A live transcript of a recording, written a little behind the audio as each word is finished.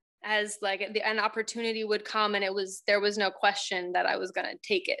as like an opportunity would come and there was no question that I was going to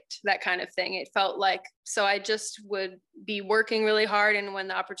take it, that kind of thing. It felt like, so I just would be working really hard, and when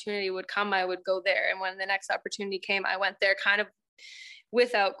the opportunity would come, I would go there. And when the next opportunity came, I went there kind of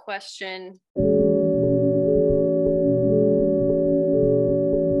without question.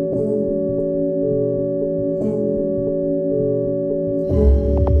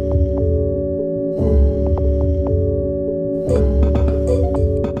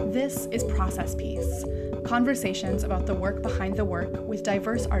 This is Process Piece, conversations about the work behind the work with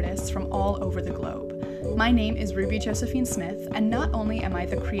diverse artists from all over the globe. My name is Ruby Josephine Smith, and not only am I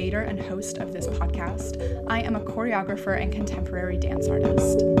the creator and host of this podcast, I am a choreographer and contemporary dance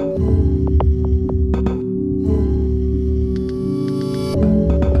artist.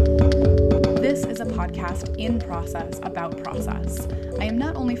 This is a podcast in process about process. I am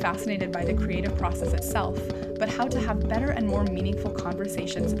not only fascinated by the creative process itself, but how to have better and more meaningful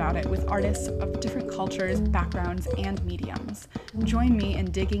conversations about it with artists of different cultures, backgrounds, and mediums. Join me in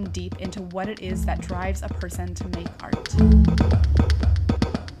digging deep into what it is that drives a person to make art.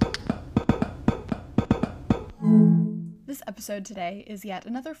 This episode today is yet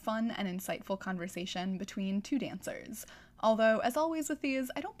another fun and insightful conversation between two dancers. Although, as always with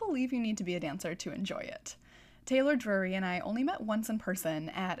these, I don't believe you need to be a dancer to enjoy it. Taylor Drury and I only met once in person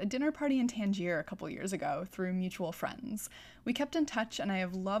at a dinner party in Tangier a couple years ago through mutual friends. We kept in touch, and I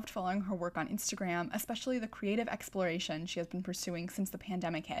have loved following her work on Instagram, especially the creative exploration she has been pursuing since the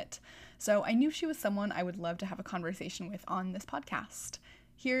pandemic hit. So I knew she was someone I would love to have a conversation with on this podcast.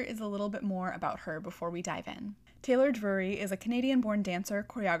 Here is a little bit more about her before we dive in. Taylor Drury is a Canadian-born dancer,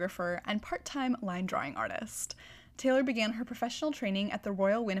 choreographer, and part-time line drawing artist. Taylor began her professional training at the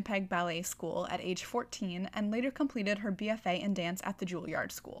Royal Winnipeg Ballet School at age 14 and later completed her BFA in dance at the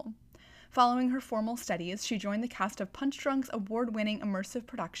Juilliard School. Following her formal studies, she joined the cast of Punch Drunk's award-winning immersive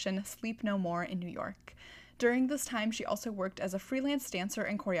production Sleep No More in New York. During this time, she also worked as a freelance dancer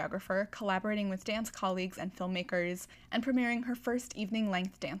and choreographer, collaborating with dance colleagues and filmmakers, and premiering her first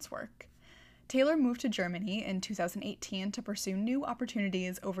evening-length dance work. Taylor moved to Germany in 2018 to pursue new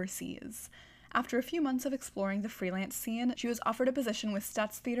opportunities overseas. After a few months of exploring the freelance scene, she was offered a position with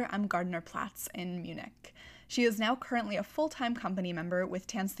Staatstheater am Gardnerplatz in Munich. She is now currently a full-time company member with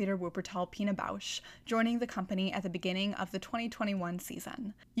Tanztheater Wuppertal Pina Bausch, joining the company at the beginning of the 2021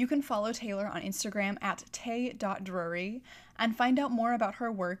 season. You can follow Taylor on Instagram at tay.drury and find out more about her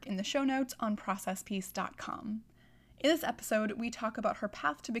work in the show notes on processpiece.com. In this episode, we talk about her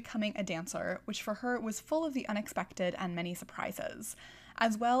path to becoming a dancer, which for her was full of the unexpected and many surprises,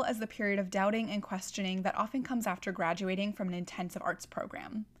 as well as the period of doubting and questioning that often comes after graduating from an intensive arts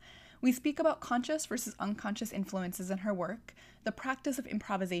program. We speak about conscious versus unconscious influences in her work, the practice of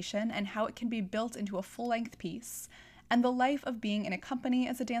improvisation and how it can be built into a full-length piece, and the life of being in a company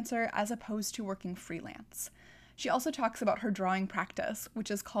as a dancer as opposed to working freelance. She also talks about her drawing practice, which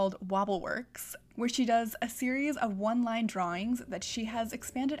is called Wobbleworks, where she does a series of one-line drawings that she has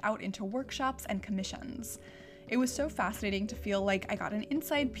expanded out into workshops and commissions. It was so fascinating to feel like I got an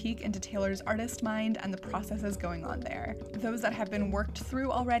inside peek into Taylor's artist mind and the processes going on there, those that have been worked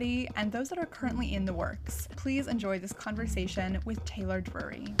through already and those that are currently in the works. Please enjoy this conversation with Taylor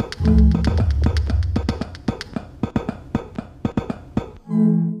Drury.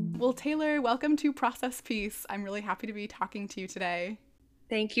 Well, Taylor, welcome to Process Piece. I'm really happy to be talking to you today.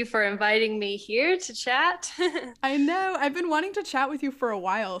 Thank you for inviting me here to chat. I know. I've been wanting to chat with you for a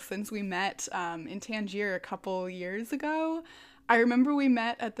while since we met in Tangier a couple years ago. I remember we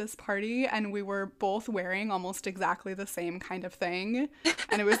met at this party and we were both wearing almost exactly the same kind of thing.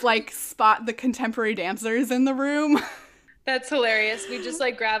 And it was like spot the contemporary dancers in the room. That's hilarious. We just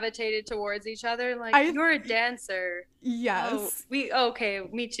like gravitated towards each other. Like, you're a dancer. Yes. Okay,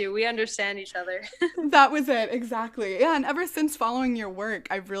 me too. We understand each other. That was it. Exactly. Yeah. And ever since following your work,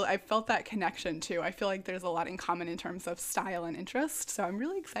 I've felt that connection too. I feel like there's a lot in common in terms of style and interest. So I'm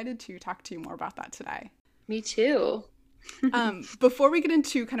really excited to talk to you more about that today. Me too. Before we get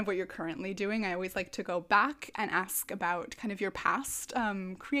into kind of what you're currently doing, I always like to go back and ask about kind of your past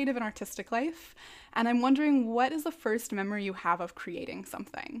creative and artistic life. And I'm wondering, what is the first memory you have of creating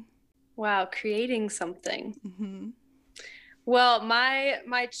something? Wow, creating something. Mm-hmm. Well,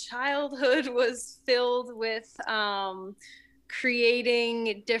 my childhood was filled with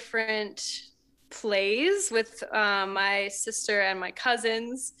creating different plays with my sister and my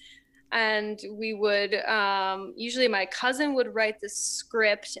cousins. And we would usually my cousin would write the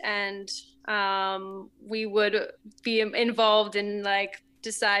script, and we would be involved in like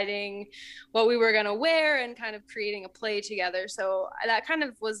deciding what we were going to wear and kind of creating a play together. So that kind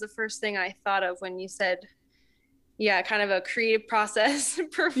of was the first thing I thought of when you said, yeah, kind of a creative process Yeah.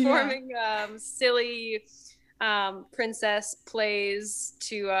 performing silly princess plays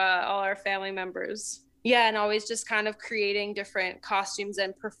to all our family members. Yeah, and always just kind of creating different costumes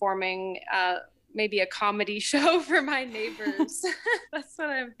and performing maybe a comedy show for my neighbors. That's what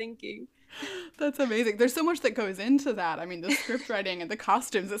I'm thinking. That's amazing. There's so much that goes into that. I mean, the script writing and the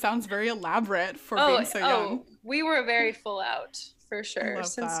costumes, it sounds very elaborate for being so young. We were very full out for I sure love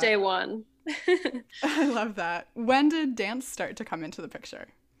since that. day one. I love that. When did dance start to come into the picture?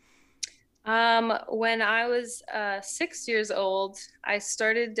 When I was 6 years old, I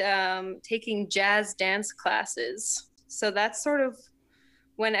started taking jazz dance classes. So that's sort of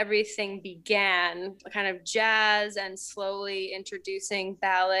when everything began, kind of jazz and slowly introducing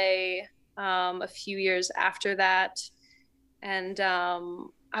ballet a few years after that. And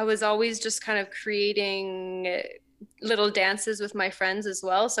I was always just kind of creating little dances with my friends as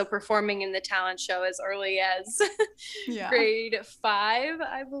well. So performing in the talent show as early as Yeah. grade 5,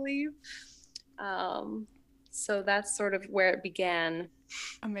 I believe. Um, so that's sort of where it began.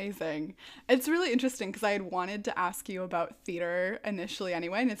 Amazing. It's really interesting because I had wanted to ask you about theater initially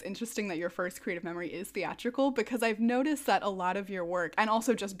anyway, and it's interesting that your first creative memory is theatrical because I've noticed that a lot of your work, and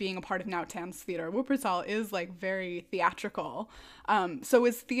also just being a part of Nowtowns Theater Wuppertal, is like very theatrical. So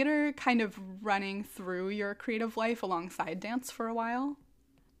is theater kind of running through your creative life alongside dance for a while?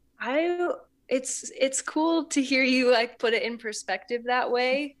 I it's cool to hear you like put it in perspective that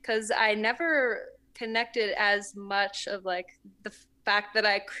way because I never connected as much of like the fact that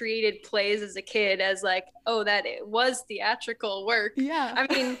I created plays as a kid as like, oh, that it was theatrical work. Yeah.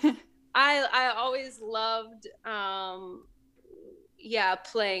 I mean, I always loved yeah,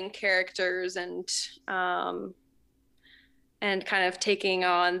 playing characters and kind of taking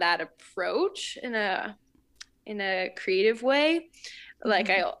on that approach in a creative way. Like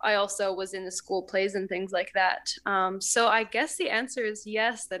Mhm. I also was in the school plays and things like that. So I guess the answer is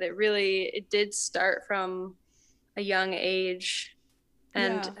yes, that it did start from a young age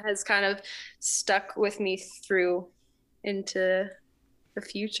and Yeah. has kind of stuck with me through into the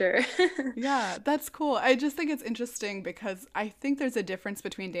future. Yeah, that's cool. I just think it's interesting because I think there's a difference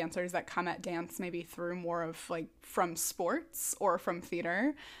between dancers that come at dance maybe through more of like from sports or from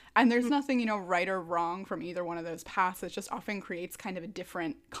theater. And there's nothing, right or wrong from either one of those paths. It just often creates kind of a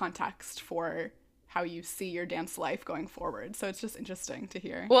different context for how you see your dance life going forward. So it's just interesting to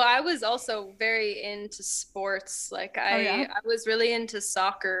hear. Well, I was also very into sports. Like Oh, yeah? I was really into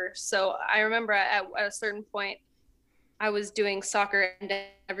soccer. So I remember at a certain point I was doing soccer and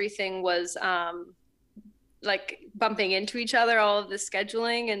everything was like bumping into each other, all of the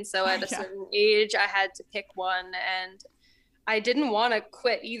scheduling. And so at a Yeah. certain age, I had to pick one. And I didn't want to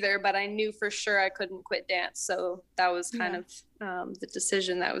quit either, but I knew for sure I couldn't quit dance. So that was kind Yeah. of the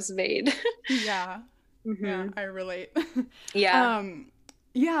decision that was made. Yeah. Yeah, hmm I relate. Yeah. um,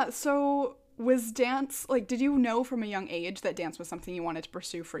 yeah, so was dance like did you know from a young age that dance was something you wanted to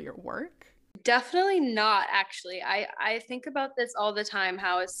pursue for your work? Definitely not actually. I think about this all the time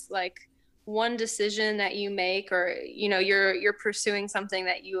how it's like one decision that you make or you're pursuing something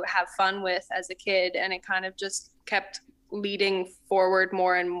that you have fun with as a kid and it kind of just kept leading forward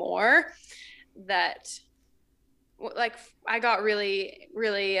more and more that like I got really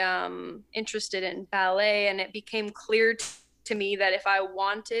interested in ballet and it became clear to me that if I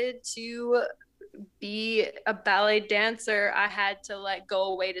wanted to be a ballet dancer, I had to like go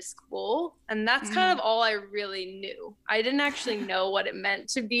away to school. And that's kind Mm. of all I really knew. I didn't actually know what it meant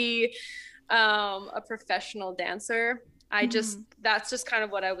to be a professional dancer. Mhm. That's just kind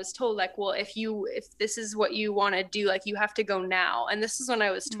of what I was told. Like, well, if this is what you want to do, like you have to go now. And this is when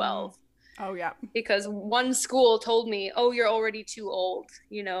I was Mm. 12 Oh, yeah. because one school told me, oh, you're already too old,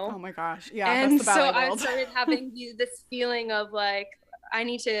 Oh my gosh. Yeah, that's and the so ballet I world. started having this feeling of like I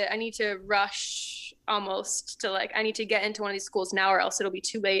need to rush almost to like I need to get into one of these schools now or else it'll be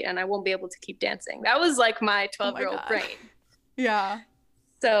too late and I won't be able to keep dancing. That was like my Oh my 12-year-old God. brain. Yeah.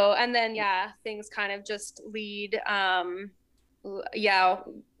 So and then yeah, things kind of just lead yeah,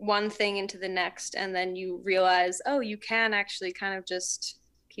 one thing into the next and then you realize, oh, you can actually kind of just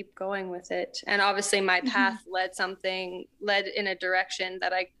keep going with it. And obviously my path Mhm. led in a direction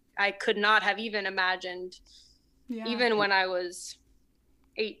that I could not have even imagined Yeah. even when I was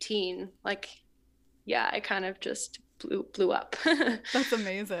 18. Like yeah, I kind of just blew up. That's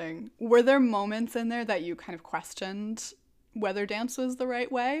amazing. Were there moments in there that you kind of questioned whether dance was the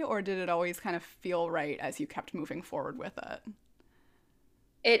right way, or did it always kind of feel right as you kept moving forward with it?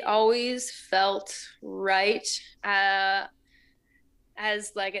 It always felt right. Uh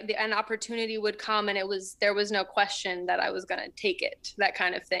as like an opportunity would come and there was no question that I was going to take it, that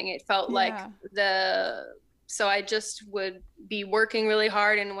kind of thing. It felt like Yeah. the So I just would be working really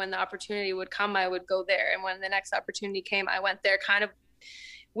hard, and when the opportunity would come, I would go there. And when the next opportunity came, I went there kind of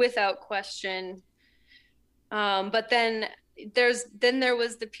without question. But then there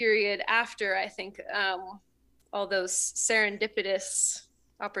was the period after, I think, all those serendipitous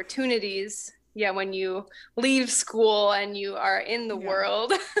opportunities. Yeah, when you leave school and you are in the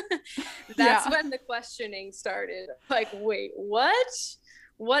world, that's when the questioning started. Like, wait, what?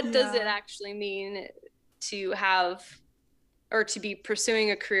 What does it actually mean to have, or to be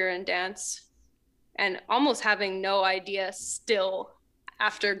pursuing a career in dance, and almost having no idea still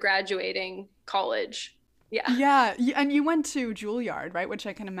after graduating college? Yeah, and you went to Juilliard, right? Which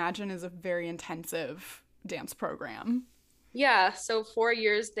I can imagine is a very intensive dance program. Yeah, so 4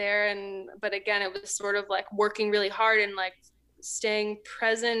 years there, but again, it was sort of like working really hard and like staying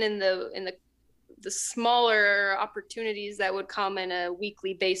present in the smaller opportunities that would come in a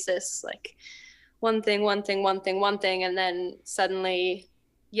weekly basis, like one thing, and then suddenly,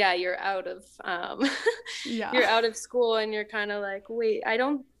 yeah, you're out of you're out of school, and you're kind of like, wait, I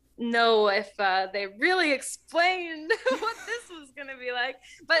don't know if they really explained what this was going to be like.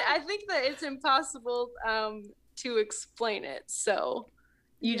 But I think that it's impossible to explain it. So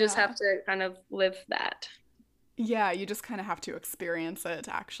you just have to kind of live that. Yeah, you just kind of have to experience it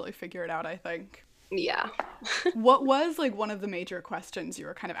to actually figure it out, I think. Yeah. What was like one of the major questions you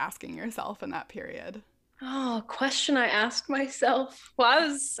were kind of asking yourself in that period? Oh, question I asked myself.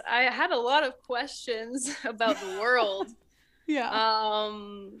 Well, I had a lot of questions about the world. Yeah.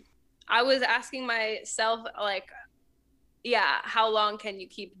 I was asking myself, like, yeah, how long can you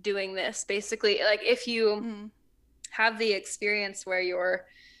keep doing this? Basically, like, if you have the experience where you're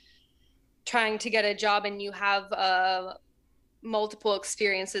trying to get a job and you have multiple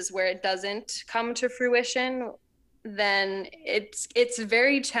experiences where it doesn't come to fruition, then it's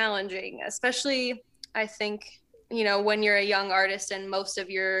very challenging, especially, I think, when you're a young artist and most of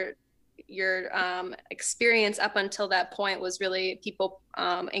your experience up until that point was really people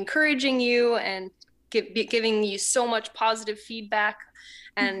encouraging you and giving you so much positive feedback,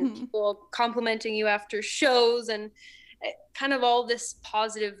 and people complimenting you after shows, and kind of all this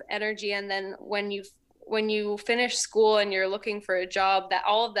positive energy. And then when you finish school and you're looking for a job, that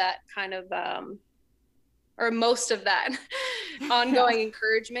all of that kind of or most of that ongoing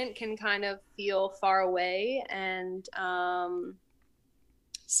encouragement can kind of feel far away. And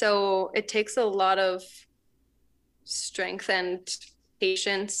so it takes a lot of strength and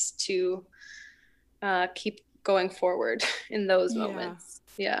patience to keep going forward in those moments.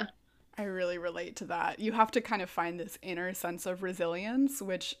 Yeah. I really relate to that. You have to kind of find this inner sense of resilience,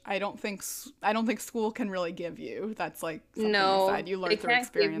 which I don't think school can really give you. That's like something you learn through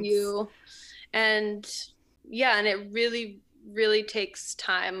experience. Give you. And yeah, and it really, really takes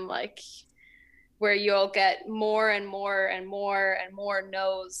time, like where you'll get more and more and more and more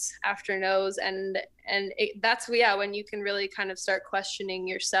no's after no's, and that's when you can really kind of start questioning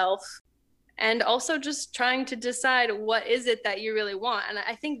yourself, and also just trying to decide what is it that you really want. And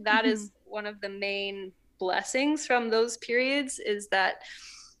I think that is one of the main blessings from those periods, is that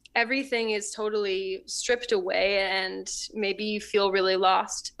everything is totally stripped away, and maybe you feel really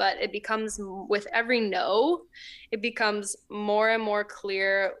lost, but it becomes, with every no, it becomes more and more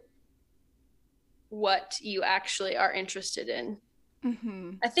clear what you actually are interested in.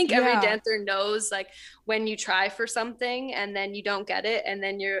 I think every dancer knows, like, when you try for something and then you don't get it, and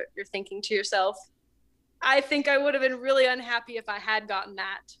then you're thinking to yourself, I think I would have been really unhappy if I had gotten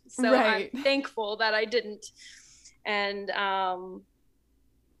that. So I'm thankful that I didn't. And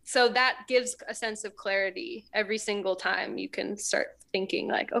so that gives a sense of clarity every single time. You can start thinking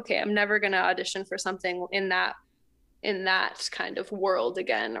like, okay, I'm never going to audition for something in that kind of world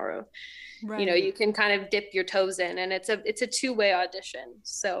again, or you can kind of dip your toes in, and it's a two-way audition.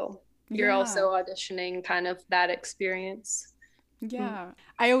 So you're also auditioning kind of that experience. Yeah.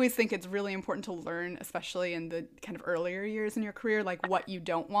 I always think it's really important to learn, especially in the kind of earlier years in your career, like what you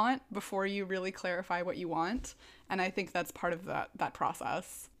don't want before you really clarify what you want. And I think that's part of that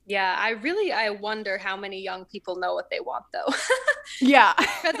process. Yeah, I wonder how many young people know what they want, though. Yeah.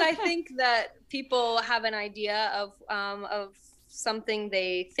 Because I think that people have an idea of something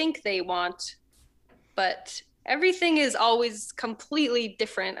they think they want, but everything is always completely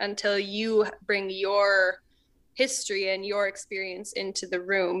different until you bring your history and your experience into the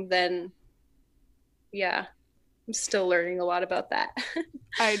room. Then I'm still learning a lot about that.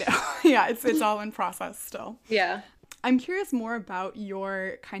 I know. Yeah, it's all in process still. Yeah. I'm curious more about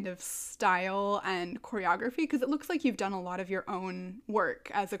your kind of style and choreography because it looks like you've done a lot of your own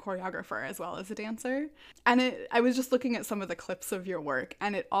work as a choreographer as well as a dancer. And I was just looking at some of the clips of your work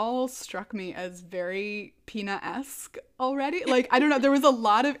and it all struck me as very Pina-esque already. Like, I don't know, there was a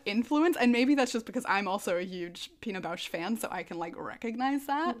lot of influence, and maybe that's just because I'm also a huge Pina Bausch fan, so I can like recognize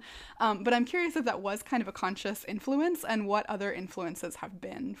that. But I'm curious if that was kind of a conscious influence and what other influences have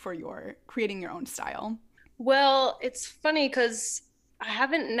been for your creating your own style. Well, it's funny because I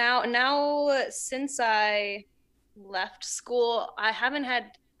haven't now since I left school, I haven't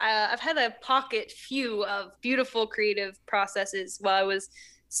had I've had a pocket few of beautiful creative processes while I was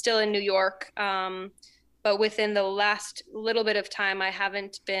still in New York. But within the last little bit of time, I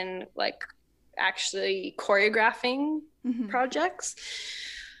haven't been like actually choreographing Mm-hmm. projects.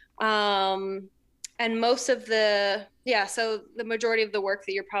 Um, and most of so the majority of the work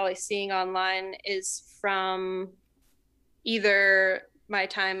that you're probably seeing online is from either my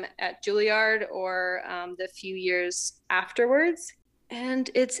time at Juilliard or the few years afterwards. And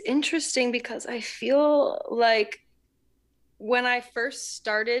it's interesting because I feel like when I first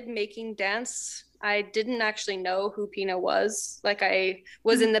started making dance, I didn't actually know who Pina was. Like I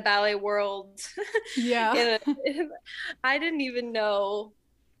was in the ballet world. Yeah. in I didn't even know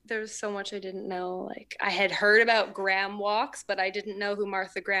there was so much I didn't know. Like I had heard about Graham walks, but I didn't know who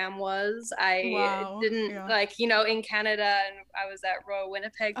Martha Graham was. I Wow. didn't Yeah. like, in Canada, and I was at Royal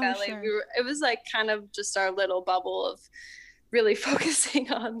Winnipeg Oh, Ballet. sure. It was like kind of just our little bubble of really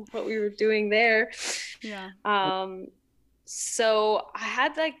focusing on what we were doing there. Yeah. Um, so I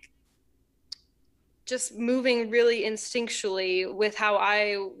had like just moving really instinctually with how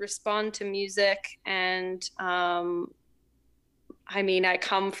I respond to music. And I mean, I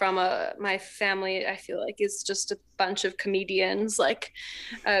come from my family, I feel like is just a bunch of comedians, like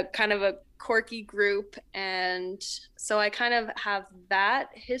a kind of a quirky group. And so I kind of have that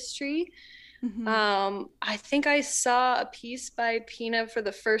history. Mm-hmm. I think I saw a piece by Pina for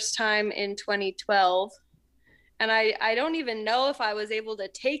the first time in 2012. And I don't even know if I was able to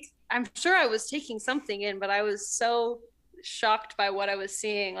I'm sure I was taking something in, but I was so shocked by what I was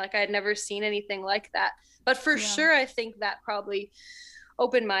seeing. Like I had never seen anything like that. But for Yeah. sure, I think that probably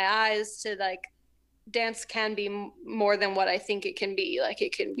opened my eyes to like dance can be more than what I think it can be. Like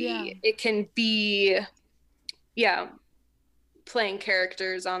Yeah. it can be, yeah, playing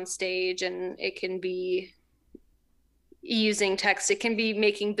characters on stage, and it can be using text. It can be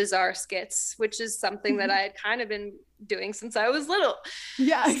making bizarre skits, which is something that I had kind of been doing since I was little.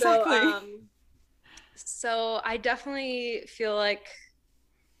 Yeah, So, exactly. so I definitely feel like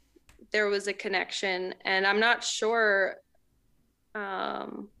there was a connection, and I'm not sure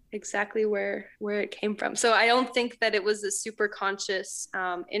exactly where it came from. So I don't think that it was a super conscious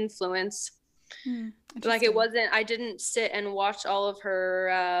influence. Like it Interesting. wasn't, I didn't sit and watch all of her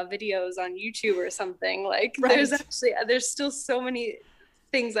videos on YouTube or something. Like Right. there's still so many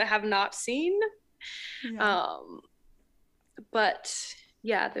things I have not seen. Yeah. Um, but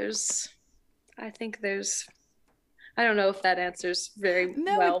yeah, I think I don't know if that answers very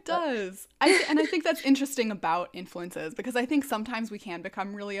No, well, it but does. And I think that's interesting about influences because I think sometimes we can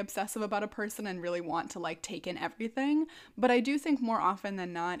become really obsessive about a person and really want to like take in everything. But I do think more often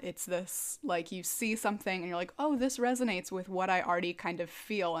than not, it's this like you see something and you're like, oh, this resonates with what I already kind of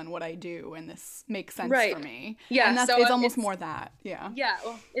feel and what I do, and this makes sense for right. me. Yeah, And that's so it's almost it's more that. Yeah. yeah,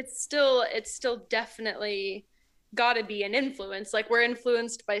 well, it's still definitely got to be an influence. Like we're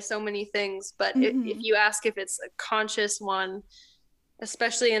influenced by so many things, but if Mm-hmm. you ask if it's a conscious one,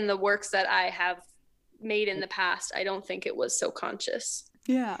 especially in the works that I have made in the past, I don't think it was so conscious.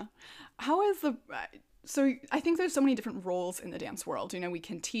 Yeah. How is the so I think there's so many different roles in the dance world. You know, we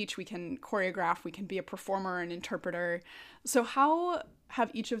can teach, we can choreograph, we can be a performer, an interpreter. So how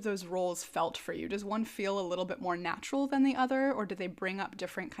have each of those roles felt for you? Does one feel a little bit more natural than the other, or do they bring up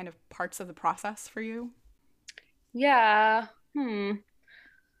different kind of parts of the process for you? Yeah.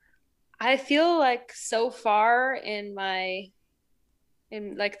 I feel like so far in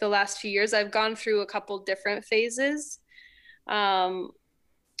like the last few years, I've gone through a couple different phases. Um,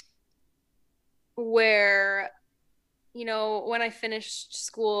 where when I finished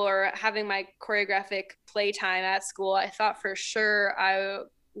school or having my choreographic playtime at school, I thought for sure I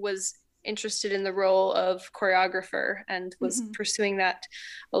was interested in the role of choreographer and was Mm-hmm. pursuing that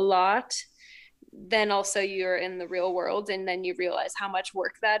a lot. Then also you're in the real world, and then you realize how much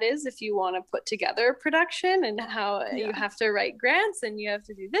work that is if you want to put together a production, and how you Yeah. have to write grants, and you have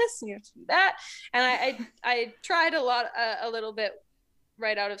to do this and you have to do that. And I tried a little bit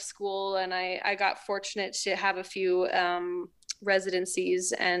right out of school, and I got fortunate to have a few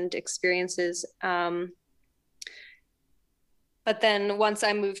residencies and experiences But then once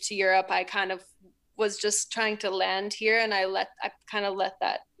I moved to Europe, I kind of was just trying to land here, and I kind of let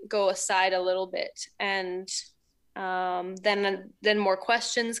that go aside a little bit. And then more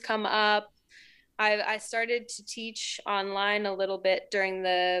questions come up. I started to teach online a little bit during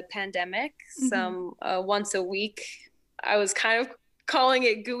the pandemic, Mm-hmm. some once a week. I was kind of calling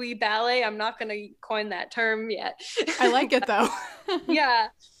it gooey ballet. I'm not going to coin that term yet. I like it though. Yeah,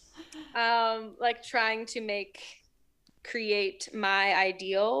 like trying to create my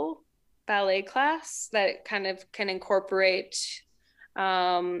ideal ballet class that kind of can incorporate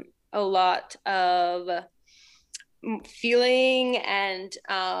um, a lot of feeling and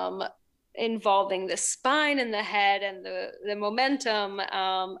involving the spine and the head and the momentum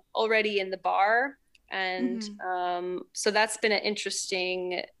already in the bar. And Mm-hmm. so that's been an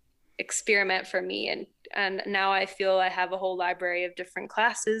interesting experiment for me. And now I feel I have a whole library of different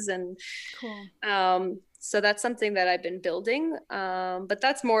classes. And Cool. so that's something that I've been building. But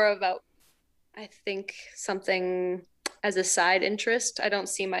that's more about, I think, something as a side interest. I don't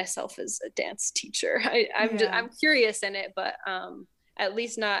see myself as a dance teacher. Yeah. I'm curious in it, but at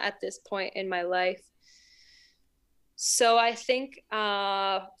least not at this point in my life. So I think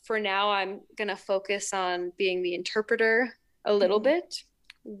for now I'm gonna focus on being the interpreter a little Mm-hmm. bit.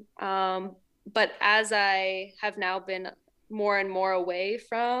 But as I have now been more and more away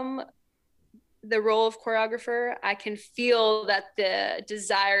from the role of choreographer, I can feel that the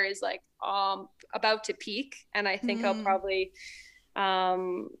desire is like about to peak, and I think I'll Mm. probably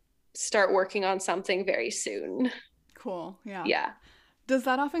um, start working on something very soon. Cool. Yeah. Yeah. Does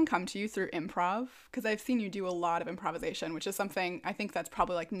that often come to you through improv? Because I've seen you do a lot of improvisation, which is something I think that's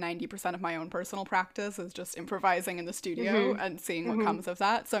probably like 90% of my own personal practice is just improvising in the studio Mm-hmm. and seeing what Mm-hmm. comes of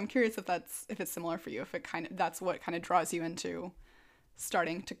that. So I'm curious if it's similar for you, if it kind of that's what kind of draws you into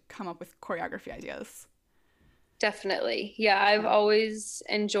starting to come up with choreography ideas. Definitely. Yeah, I've Yeah. always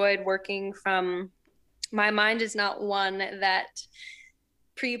enjoyed working from my mind is not one that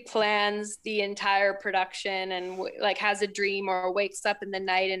pre-plans the entire production and like has a dream or wakes up in the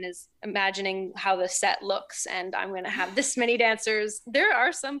night and is imagining how the set looks and I'm going to have this many dancers. There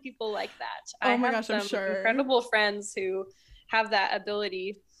are some people like that. I Oh my have gosh, I'm some sure. incredible friends who have that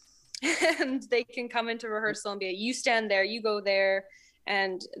ability and they can come into rehearsal and be like, you stand there, you go there,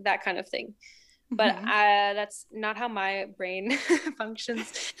 and that kind of thing. But Hmm. that's not how my brain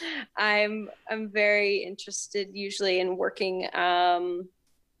functions. I'm very interested usually in working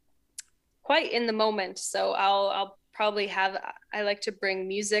quite in the moment. So I'll probably have I like to bring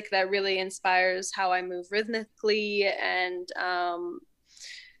music that really inspires how I move rhythmically and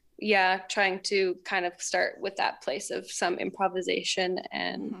yeah, trying to kind of start with that place of some improvisation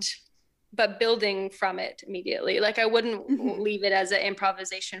and Hmm. but building from it immediately. Like I wouldn't Hmm. leave it as an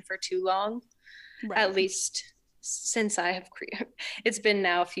improvisation for too long, Right. at least since it's been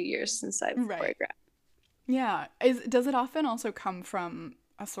now a few years since I've Right. choreographed. Yeah. Does it often also come from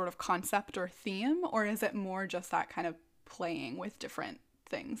a sort of concept or theme, or is it more just that kind of playing with different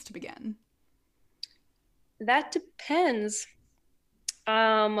things to begin? That depends.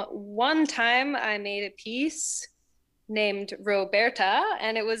 One time I made a piece named Roberta,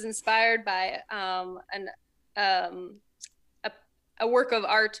 and it was inspired by um, a, a work of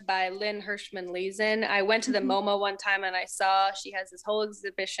art by Lynn Hirschman Leeson. I went to the Hmm. MoMA one time and I saw she has this whole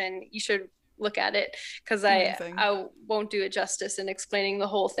exhibition. You should look at it because Amazing. I won't do it justice in explaining the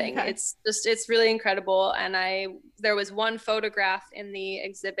whole thing. Okay. It's really incredible. And there was one photograph in the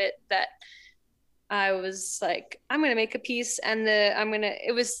exhibit that I was like, I'm gonna make a piece, and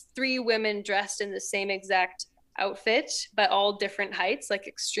it was three women dressed in the same exact outfit, but all different heights, like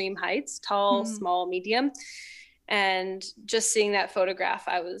extreme heights, tall, Hmm. small, medium. And just seeing that photograph,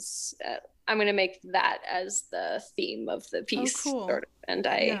 I'm gonna make that as the theme of the Oh, piece, cool. sort of.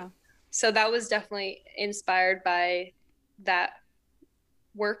 Yeah. So that was definitely inspired by that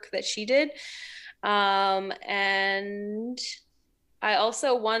work that she did. And I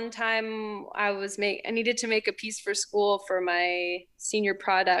also one time I needed to make a piece for school for my senior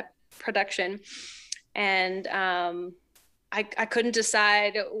product production, and I couldn't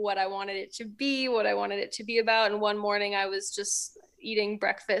decide what I wanted it to be, what I wanted it to be about. And one morning I was just eating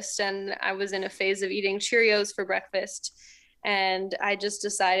breakfast, and I was in a phase of eating Cheerios for breakfast. And I just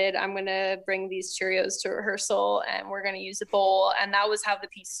decided I'm going to bring these Cheerios to rehearsal and we're going to use a bowl. And that was how the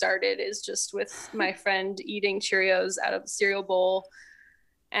piece started, is just with my friend eating Cheerios out of the cereal bowl,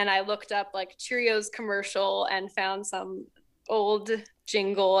 and I looked up like Cheerios commercial and found some old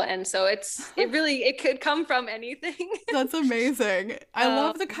jingle, and so it could come from anything. That's amazing. I um,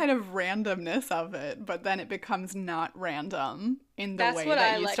 love the kind of randomness of it, but then it becomes not random in the that's way what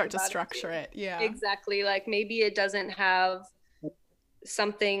that I you like start to about it structure too. it. Yeah. Exactly, like maybe it doesn't have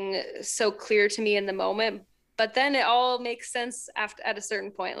something so clear to me in the moment. But then it all makes sense after at a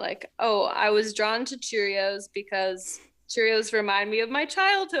certain point. Like, oh, I was drawn to Cheerios because Cheerios remind me of my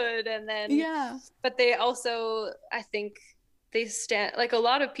childhood. And then, Yeah. but they also, I think they stand like a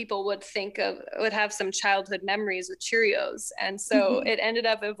lot of people would have some childhood memories with Cheerios. And so it ended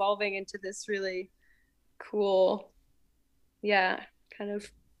up evolving into this really cool, yeah, kind of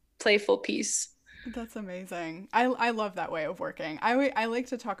playful piece. That's amazing. I love that way of working. I like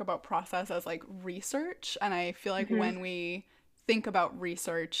to talk about process as like research, and I feel like Mm-hmm. when we think about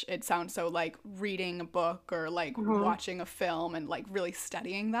research, it sounds so like reading a book or like Mm-hmm. watching a film and like really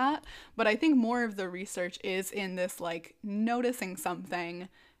studying that. But I think more of the research is in this like noticing something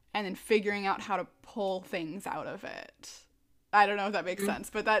and then figuring out how to pull things out of it. I don't know if that makes Mm-hmm. sense,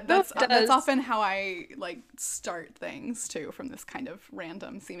 but that No, that's it that's does. often how I like start things too, from this kind of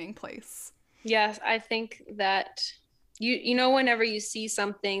random seeming place. Yes, I think that you know whenever you see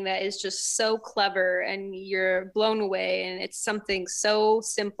something that is just so clever and you're blown away and it's something so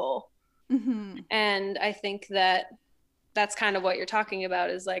simple. Hmm. And I think that that's kind of what you're talking about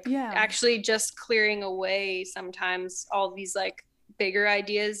is like Yeah. actually just clearing away sometimes all these like bigger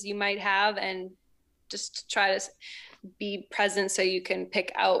ideas you might have and just try to be present so you can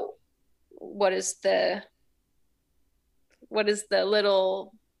pick out what is the what is the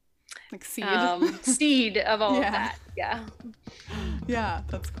little Like seed. seed of all of Yeah. that. Yeah. Yeah,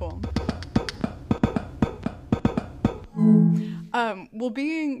 that's cool. Well,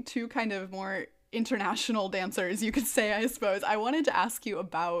 being two kind of more international dancers, you could say, I suppose, I wanted to ask you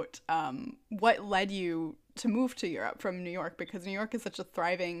about what led you to move to Europe from New York, because New York is such a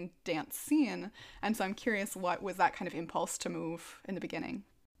thriving dance scene. And so I'm curious, what was that kind of impulse to move in the beginning?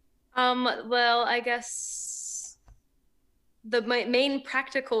 Well, I guess the my main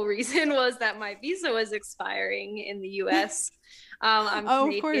practical reason was that my visa was expiring in the US. I'm Oh,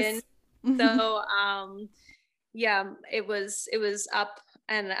 of Canadian, course. so yeah, it was up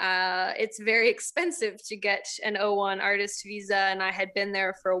and it's very expensive to get an O1 artist visa and I had been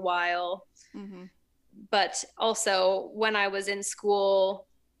there for a while. Hmm. But also when I was in school,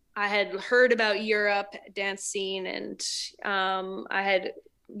 I had heard about Europe dance scene and I had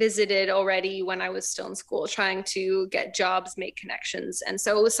visited already when I was still in school, trying to get jobs, make connections. And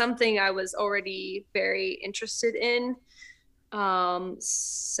so it was something I was already very interested in.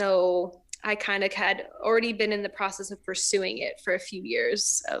 So I kind of had already been in the process of pursuing it for a few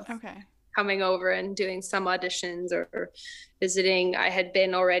years of Okay. coming over and doing some auditions or visiting. I had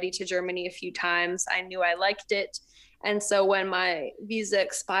been already to Germany a few times. I knew I liked it. And so when my visa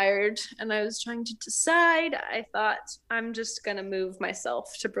expired and I was trying to decide, I thought I'm just going to move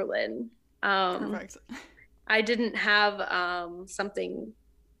myself to Berlin. Um, Perfect. I didn't have something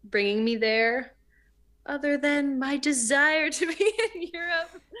bringing me there other than my desire to be in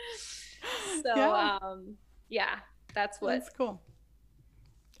Europe. So, Yeah, yeah, that's what that's cool.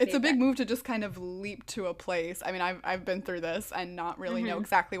 It's a made that. big move to just kind of leap to a place. I mean, I've been through this and not really know Mm-hmm.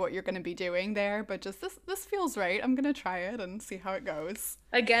 exactly what you're going to be doing there, but just this feels right. I'm going to try it and see how it goes.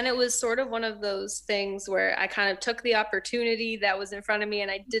 Again, it was sort of one of those things where I kind of took the opportunity that was in front of me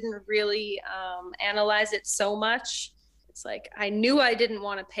and I didn't really analyze it so much. It's like I knew I didn't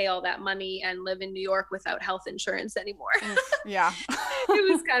want to pay all that money and live in New York without health insurance anymore. Oof, yeah.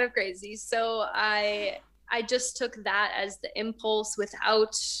 It was kind of crazy. So I just took that as the impulse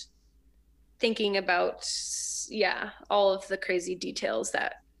without thinking about yeah, all of the crazy details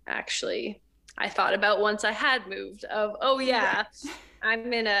that actually I thought about once I had moved of oh yeah, Right.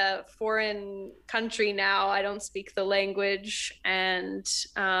 I'm in a foreign country now. I don't speak the language and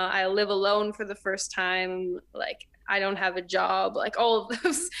I live alone for the first time. Like I don't have a job. Like all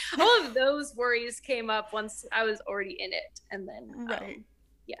of those worries came up once I was already in it. And then, Right.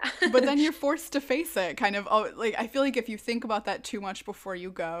 But yeah. then you're forced to face it kind of. Oh, like I feel like if you think about that too much before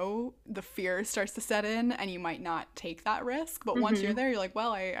you go, the fear starts to set in and you might not take that risk. But once you're Hmm. there, you're like,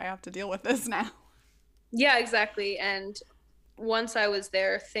 well, I have to deal with this now. Yeah, exactly. And once I was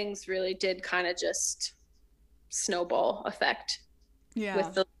there, things really did kind of just snowball effect Yeah.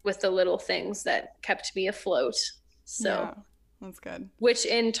 with the little things that kept me afloat. Yeah. So That's good. which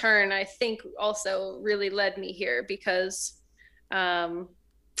in turn I think also really led me here because um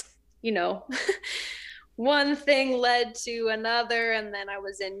you know one thing led to another and then I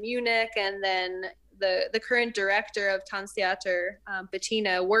was in Munich and then the current director of Tanztheater,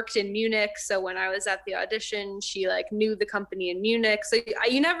 Bettina, worked in Munich. So when I was at the audition, she like knew the company in Munich. So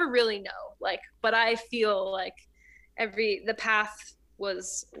you never really know, like, but I feel like the path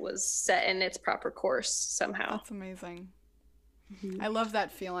was set in its proper course somehow. That's amazing. Mm-hmm. I love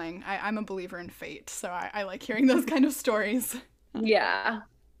that feeling. I'm a believer in fate, so I like hearing those kind of stories. Yeah.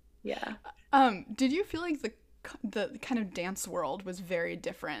 Yeah. Did you feel like the kind of dance world was very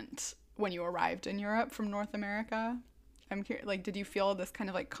different when you arrived in Europe from North America? I'm curious, like, did you feel this kind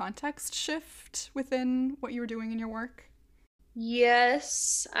of like context shift within what you were doing in your work?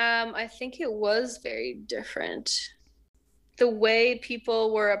 Yes, I think it was very different. The way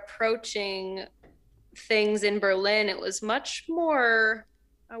people were approaching things in Berlin, it was much more,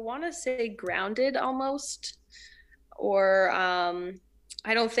 I want to say grounded almost, or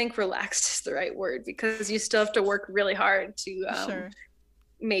I don't think relaxed is the right word because you still have to work really hard to Sure.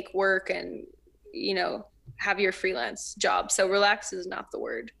 make work and, you know, have your freelance job. So relaxed is not the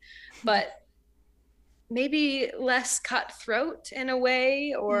word, but maybe less cutthroat in a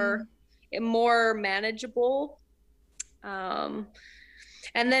way Mm. or more manageable. Um,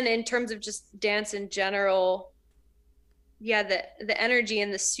 and then in terms of just dance in general, yeah, the energy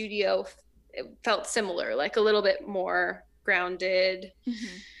in the studio, it felt similar, like a little bit more grounded,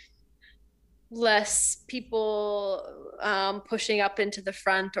 Mm-hmm. less people pushing up into the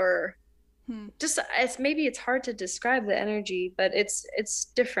front or Hmm. just it's hard to describe the energy, but it's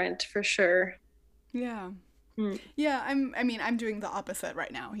different for sure. Yeah. Mm. Yeah, I'm doing the opposite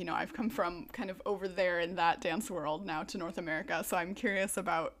right now. You know, I've come from kind of over there in that dance world now to North America, so I'm curious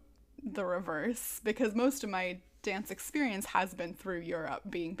about the reverse because most of my dance experience has been through Europe,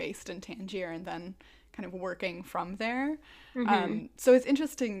 being based in Tangier and then kind of working from there. Hmm. So it's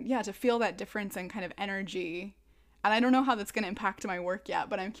interesting, yeah, to feel that difference in kind of energy. And I don't know how that's going to impact my work yet,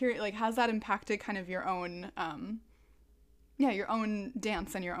 but I'm curious, like, has that impacted kind of your own, yeah, your own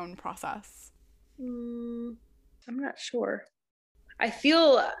dance and your own process? Mm, I'm not sure. I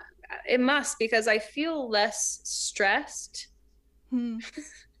feel it must because I feel less stressed. Hmm.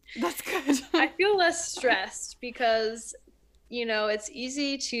 That's good. I feel less stressed because, you know, it's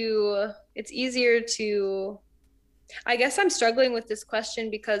easier to, I guess I'm struggling with this question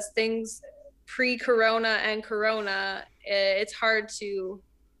because things pre-corona and corona, it's hard to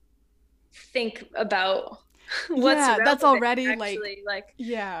think about what's Yeah, that's relevant already like, actually. Like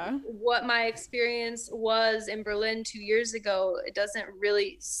yeah. what my experience was in Berlin 2 years ago, it doesn't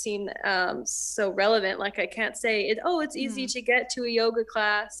really seem so relevant. Like I can't say it, oh, it's easy Mm. to get to a yoga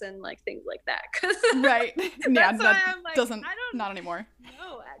class and like things like that. Cause Right. Yeah, that's why that I'm like, doesn't, I don't not anymore.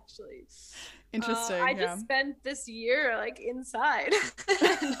 know actually. I Interesting, yeah. just spent this year like inside.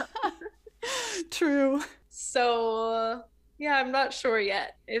 True. So yeah, I'm not sure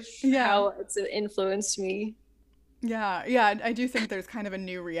yet if Yeah. how it's influenced me. Yeah. Yeah, I do think there's kind of a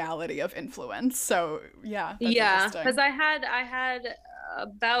new reality of influence. So, yeah, that's Yeah, because interesting. I had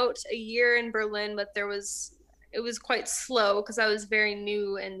about a year in Berlin, but it was quite slow because I was very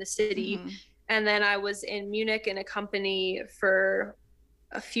new in the city. Mhm. And then I was in Munich in a company for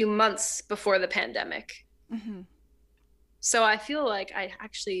a few months before the pandemic. Mhm. So I feel like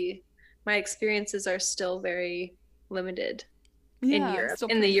my experiences are still very limited in Yeah, it's Europe, still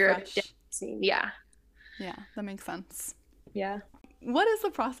in the pretty Europe fresh. scene. Yeah. Yeah, that makes sense. Yeah. What is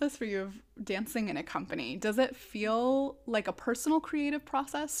the process for you of dancing in a company? Does it feel like a personal creative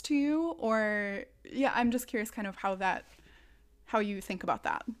process to you or yeah, I'm just curious kind of how you think about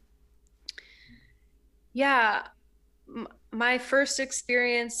that. Yeah. My first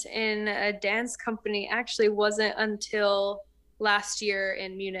experience in a dance company actually wasn't until last year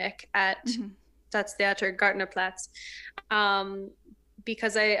in Munich at Mhm. Staatstheater Gartnerplatz, um,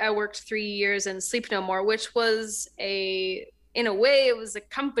 because I worked 3 years in Sleep No More, which was in a way it was a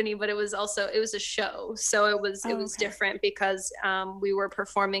company, but it was a show, so it Oh, was okay. different because we were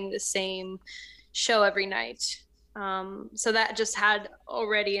performing the same show every night. So that just had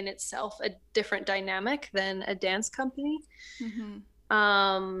already in itself a different dynamic than a dance company. Mhm.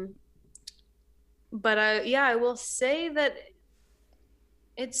 Um, but yeah, I will say that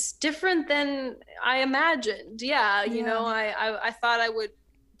it's different than I imagined. Yeah, you Yeah. know, I thought I would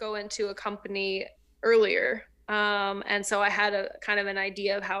go into a company earlier. And so I had a kind of an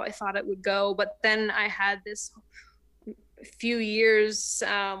idea of how I thought it would go, but then I had this few years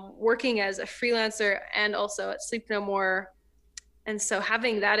working as a freelancer and also at Sleep No More. And so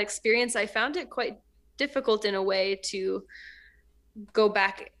having that experience, I found it quite difficult in a way to go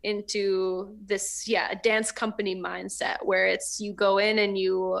back into this, yeah, dance company mindset where it's you go in and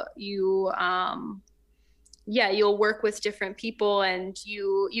yeah, you'll work with different people and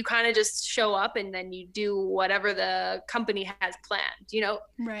you kind of just show up and then you do whatever the company has planned, you know.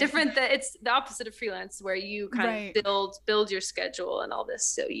 Right. Different that it's the opposite of freelance where you kind Right. of build your schedule and all this.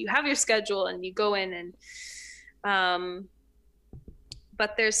 So you have your schedule and you go in and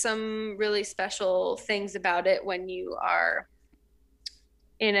but there's some really special things about it when you are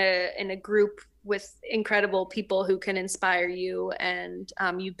in a group with incredible people who can inspire you, and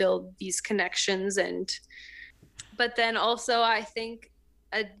you build these connections. And but then also I think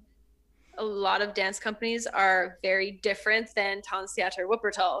a lot of dance companies are very different than Tanztheater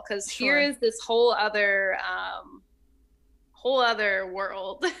Wuppertal, because here is this whole other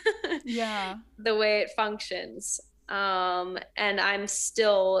world. Yeah. The way it functions. And I'm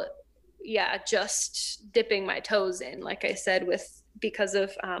still, just dipping my toes in, like I said, because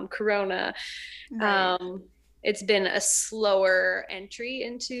of Corona. Right. It's been a slower entry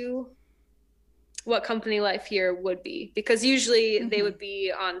into what company life here would be, because usually they would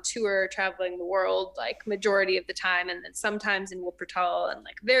be on tour traveling the world like majority of the time, and then sometimes in Wuppertal, and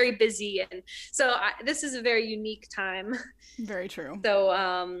like very busy. And so this is a very unique time. Very true.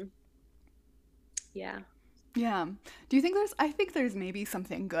 So yeah. Do you think I think there's maybe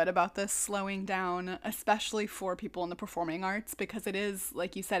something good about this slowing down, especially for people in the performing arts, because it is,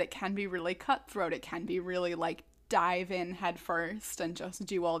 like you said, it can be really cutthroat. It can be really like dive in head first and just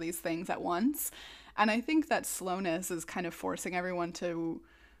do all these things at once. And I think that slowness is kind of forcing everyone to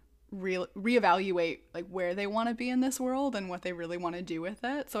reevaluate like where they want to be in this world and what they really want to do with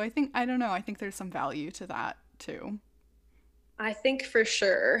it. So I don't know, I think there's some value to that too. I think for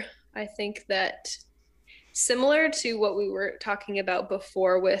sure. I think that similar to what we were talking about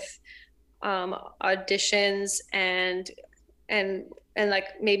before with auditions and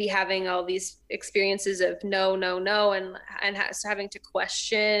like maybe having all these experiences of no, and having to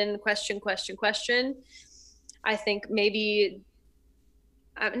question. I think maybe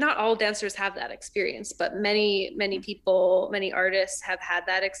not all dancers have that experience, but many people, many artists have had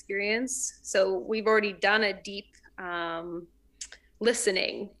that experience. So we've already done a deep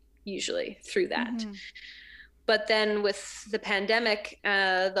listening usually through that. But then with the pandemic,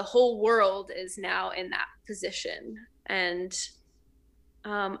 the whole world is now in that position. And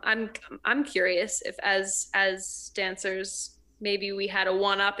I'm curious if as dancers, maybe we had a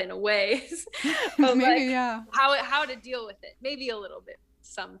one-up in a way of maybe, like how to deal with it. Maybe a little bit.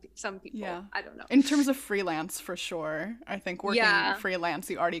 Some people, I don't know. In terms of freelance, for sure. I think working freelance,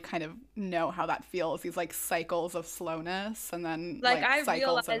 you already kind of know how that feels. These like cycles of slowness, and then like I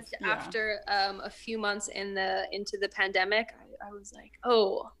realized after a few months into the pandemic, I was like,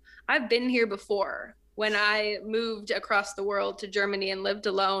 oh, I've been here before. When I moved across the world to Germany and lived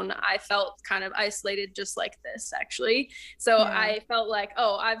alone, I felt kind of isolated, just like this, actually. So I felt like,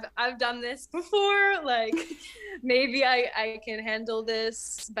 oh, I've done this before. Like maybe I can handle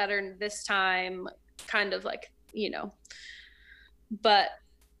this better this time, kind of like, But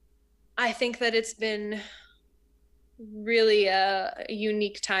I think that it's been really a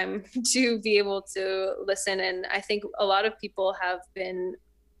unique time to be able to listen. And I think a lot of people have been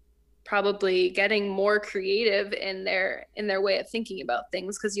probably getting more creative in their way of thinking about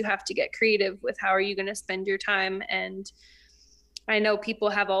things, because you have to get creative with how are you going to spend your time. And I know people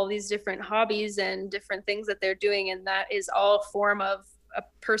have all these different hobbies and different things that they're doing, and that is all a form of a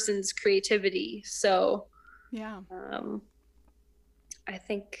person's creativity. So I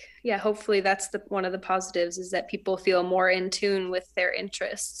think hopefully that's one of the positives, is that people feel more in tune with their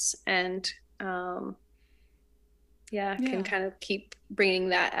interests, and can kind of keep bringing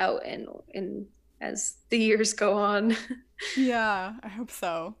that out and as the years go on. Yeah, I hope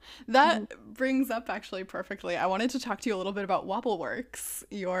so. That brings up actually perfectly. I wanted to talk to you a little bit about Wobbleworks,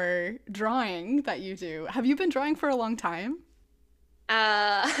 your drawing that you do. Have you been drawing for a long time?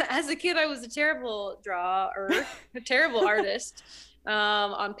 As a kid, I was a terrible drawer, a terrible artist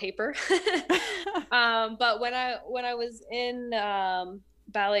on paper. But when I was in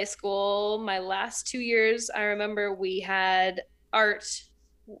ballet school, my last 2 years, I remember we had art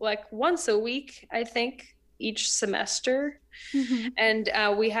like once a week, I think, each semester. And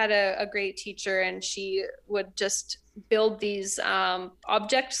we had a great teacher, and she would just build these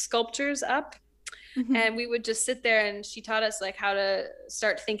object sculptures up. And we would just sit there, and she taught us like how to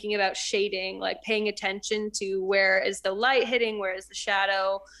start thinking about shading, like paying attention to where is the light hitting, where is the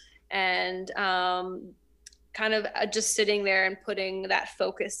shadow, and kind of just sitting there and putting that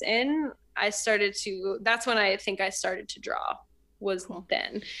focus in. That's when I think I started to draw, was cool.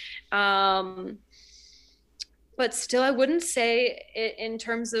 Then. But still, I wouldn't say it in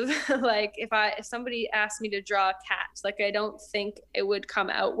terms of like, if somebody asked me to draw a cat, like, I don't think it would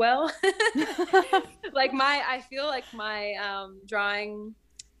come out well. Like I feel like my drawing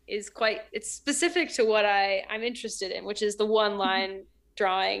is it's specific to what I'm interested in, which is the one line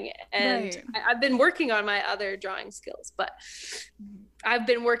drawing. And right. I've been working on my other drawing skills, but I've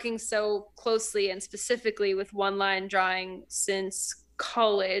been working so closely and specifically with one line drawing since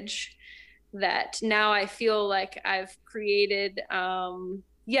college that now I feel like I've created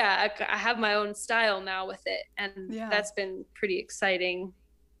yeah, I have my own style now with it, and Yeah. that's been pretty exciting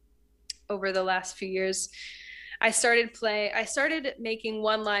over the last few years. I started making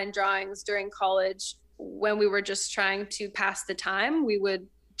one line drawings during college when we were just trying to pass the time. We would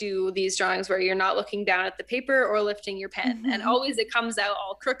do these drawings where you're not looking down at the paper or lifting your pen. And Mm-hmm. always it comes out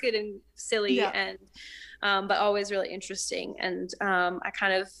all crooked and silly Yeah. and but always really interesting. And I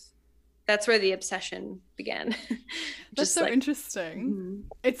kind of that's where the obsession began. That's Just so like interesting. mhm.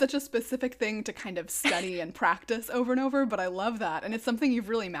 It's such a specific thing to kind of study and practice over and over, but I love that. And it's something you've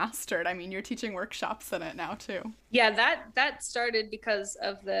really mastered. I mean, you're teaching workshops in it now too. Yeah, that started because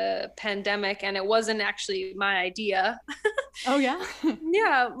of the pandemic, and it wasn't actually my idea. Oh, yeah?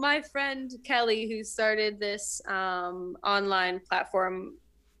 Yeah, my friend Kelly, who started this online platform,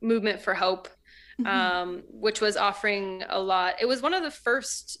 Movement for Hope, Hmm. which was offering a lot. It was one of the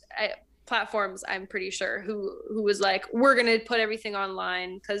first platforms, I'm pretty sure, who was like, we're gonna put everything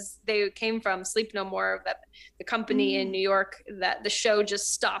online, because they came from Sleep No More, that the company in Mm. New York, that the show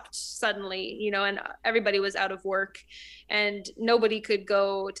just stopped suddenly, and everybody was out of work, and nobody could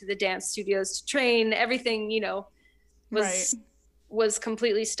go to the dance studios to train. Everything, Right. was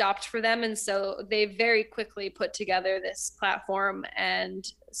completely stopped for them, and so they very quickly put together this platform. And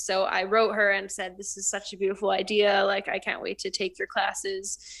so I wrote her and said, this is such a beautiful idea, like I can't wait to take your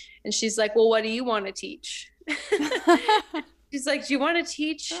classes. And she's like, well, what do you want to teach? She's like, do you want to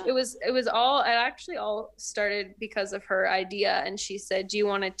teach? It actually all started because of her idea. And she said, do you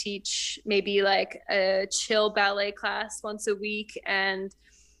want to teach maybe like a chill ballet class once a week, and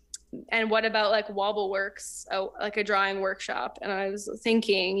what about like Wobbleworks, like a drawing workshop? And I was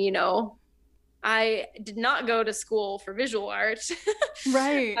thinking, I did not go to school for visual art.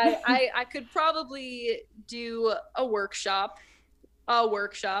 Right. I could probably do a workshop,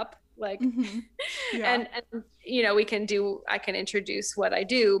 like, Hmm. Yeah. and I can introduce what I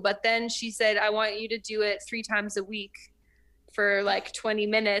do. But then she said, I want you to do it 3 times a week for like 20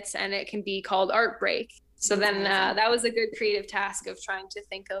 minutes, and it can be called Art Break. So That's then amazing. that was a good creative task of trying to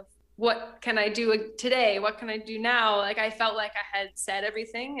think of, what can I do today? What can I do now? Like, I felt like I had said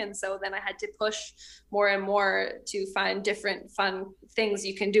everything. And so then I had to push more and more to find different fun things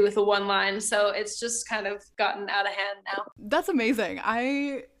you can do with a one line. So it's just kind of gotten out of hand now. That's amazing.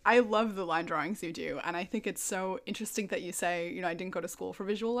 I love the line drawings you do, and I think it's so interesting that you say, I didn't go to school for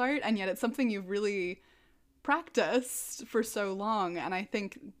visual art, and yet it's something you've really practiced for so long. And I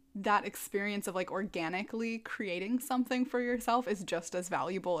think that experience of like organically creating something for yourself is just as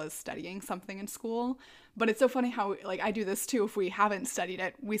valuable as studying something in school. But it's so funny how, like, I do this too. If we haven't studied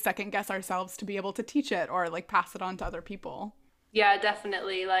it, we second guess ourselves to be able to teach it or like pass it on to other people. Yeah,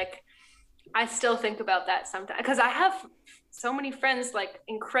 definitely. Like, I still think about that sometimes, because I have so many friends, like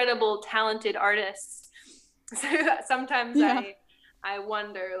incredible, talented artists. So sometimes Yeah. I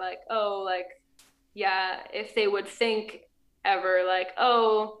wonder, like, oh, like, yeah, if they would think ever, like,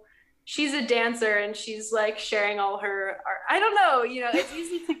 oh, she's a dancer and she's like sharing all her art. I don't know, it's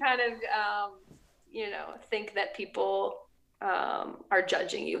easy to kind of think that people are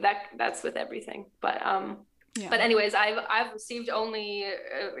judging you. That's with everything. But Yeah. anyways, I've received only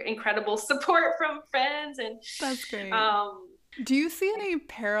incredible support from friends, and That's great. um Do you see any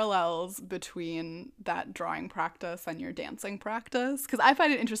parallels between that drawing practice and your dancing practice? Because I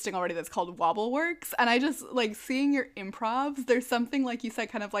find it interesting already that's called Wobbleworks. And I just like seeing your improvs, there's something, like you said,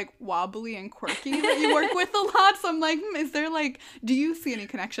 kind of like wobbly and quirky that you work with a lot. So I'm like, is there like, do you see any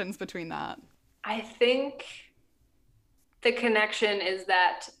connections between that? I think the connection is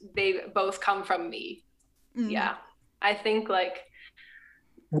that they both come from me. Mm. Yeah. I think like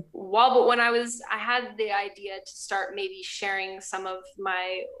wobble when I had the idea to start maybe sharing some of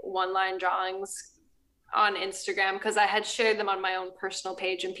my one line drawings on Instagram, because I had shared them on my own personal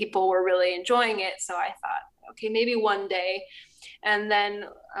page and people were really enjoying it. So I thought, okay, maybe one day. And then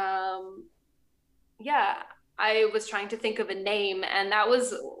yeah, I was trying to think of a name, and that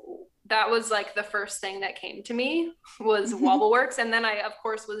was like the first thing that came to me was Wobbleworks. And then I of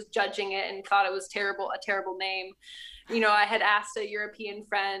course was judging it and thought it was a terrible name. I had asked a European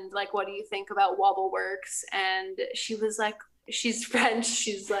friend, like, what do you think about Wobbleworks? And she was like, she's French,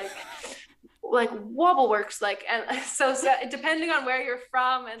 she's like Wobbleworks, like, and so depending on where you're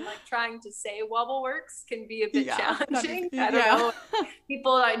from, and like trying to say Wobbleworks can be a bit Yeah. challenging. I don't Yeah. know,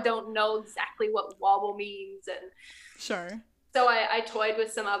 people, I don't know exactly what wobble means. And Sure. so I toyed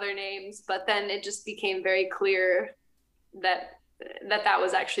with some other names, but then it just became very clear that that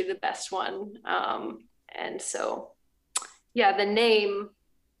was actually the best one. And so yeah, the name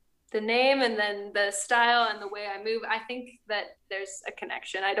and then the style and the way I move, I think that there's a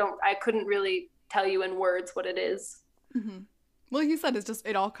connection. I couldn't really tell you in words what it is. Hmm. Well, you said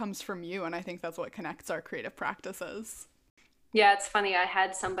it all comes from you, and I think that's what connects our creative practices. Yeah, it's funny. I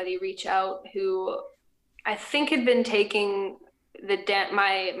had somebody reach out who I think had been taking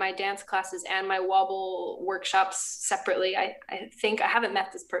my dance classes and my wobble workshops separately. I think I haven't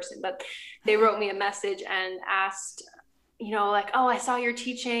met this person, but they wrote me a message and asked, like, oh, I saw you're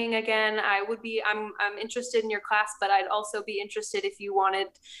teaching again. I'm interested in your class, but I'd also be interested if you wanted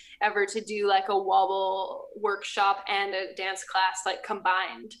ever to do like a wobble workshop and a dance class like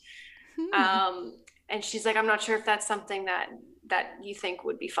combined. Hmm. Um, and she's like, I'm not sure if that's something that you think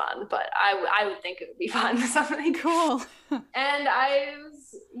would be fun, but I would think it would be fun. Something. Cool. And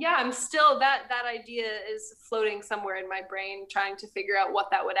I'm still that idea is floating somewhere in my brain, trying to figure out what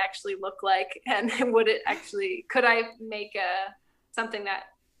that would actually look like, and could I make something that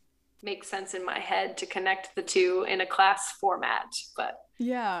makes sense in my head to connect the two in a class format. But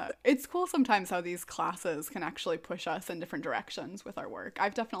Yeah, it's cool sometimes how these classes can actually push us in different directions with our work.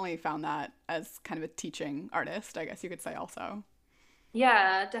 I've definitely found that as kind of a teaching artist, I guess you could say also.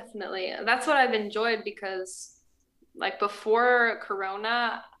 yeah, definitely. That's what I've enjoyed because like before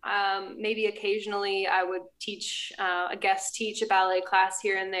Corona, maybe occasionally I would teach a guest teach a ballet class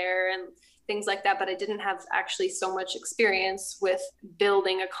here and there and things like that, but I didn't have actually so much experience with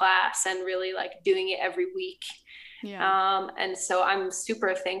building a class and really like doing it every week. Yeah. And so I'm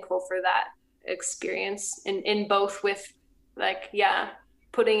super thankful for that experience in both with like, yeah,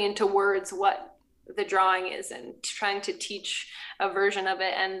 putting into words what the drawing is and trying to teach a version of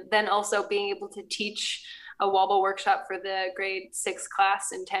it. And then also being able to teach a wobble workshop for the grade 6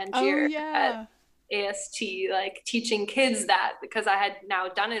 class in Oh, Tangier at yeah. AST, like teaching kids that because I had now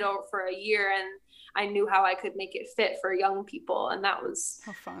done it over for a year and I knew how I could make it fit for young people. And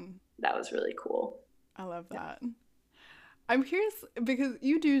How fun. that was really cool. I love that. I'm curious because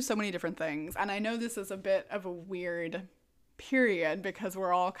you do so many different things, and I know this is a bit of a weird period because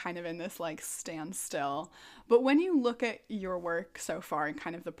we're all kind of in this like standstill. But when you look at your work so far and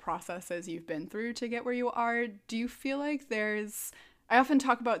kind of the processes you've been through to get where you are, do you feel like I often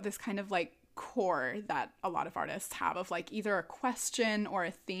talk about this kind of like core that a lot of artists have of like either a question or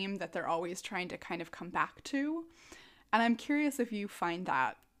a theme that they're always trying to kind of come back to. And I'm curious if you find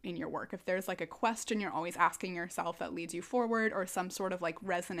that in your work, if there's like a question you're always asking yourself that leads you forward or some sort of like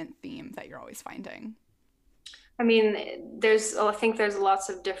resonant theme that you're always finding. I mean, I think there's lots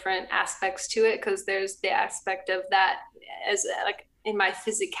of different aspects to it because there's the aspect of that as like in my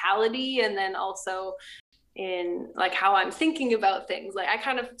physicality and then also in like how I'm thinking about things. Like I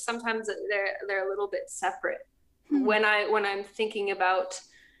kind of sometimes they're a little bit separate. Hmm. When I'm thinking about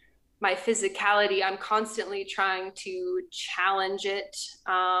my physicality, I'm constantly trying to challenge it.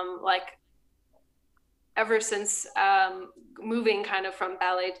 Like ever since moving kind of from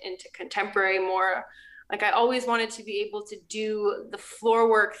ballet into contemporary more, like I always wanted to be able to do the floor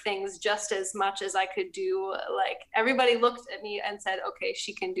work things just as much as I could do. Like everybody looked at me and said, okay,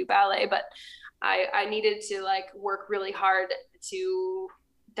 she can do ballet, but I needed to like work really hard to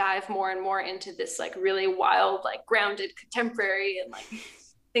dive more and more into this like really wild, like grounded contemporary and like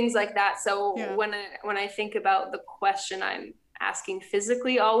things like that. So Yeah. when I think about the question I'm asking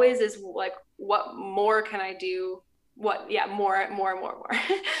physically always is like, what more can I do? What, yeah, more.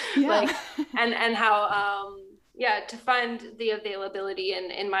 Yeah. Like, and how, yeah, to find the availability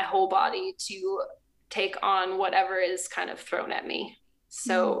in my whole body to take on whatever is kind of thrown at me. Mm.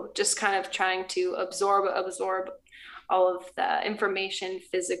 So just kind of trying to absorb all of the information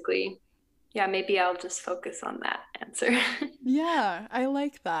physically. Yeah, maybe I'll just focus on that answer. Yeah, I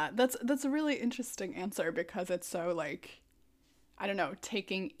like that. That's a really interesting answer because it's so like I don't know,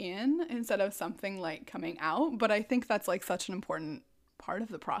 taking in instead of something like coming out, but I think that's like such an important part of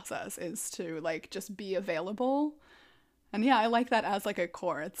the process is to like just be available. And yeah, I like that as like a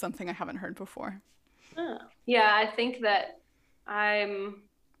core. It's something I haven't heard before. Oh. Yeah, I think that I'm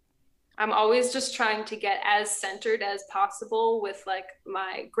I'm always just trying to get as centered as possible with like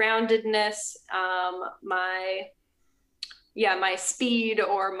my groundedness, my yeah, my speed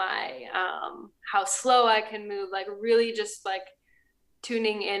or my how slow I can move, like really just like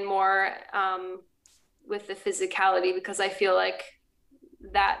tuning in more with the physicality because I feel like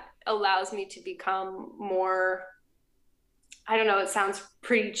that allows me to become more. I don't know, it sounds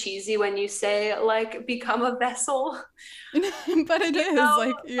pretty cheesy when you say like become a vessel, But it is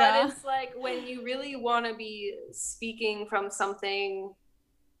like, but yeah. it's like when you really want to be speaking from something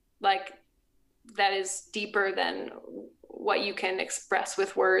like that is deeper than what you can express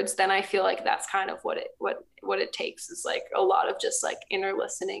with words, then I feel like that's kind of what it takes is like a lot of just like inner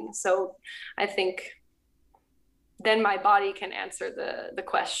listening. So I think then my body can answer the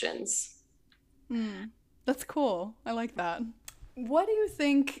questions. Mm. That's cool. I like that. What do you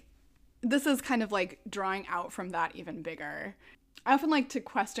think? This is kind of like drawing out from that even bigger. I often like to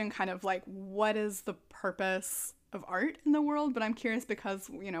question kind of like what is the purpose of art in the world, but I'm curious because,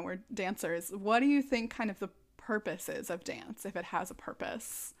 we're dancers. What do you think kind of the purpose is of dance, if it has a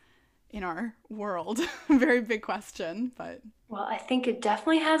purpose in our world? Very big question, but. Well, I think it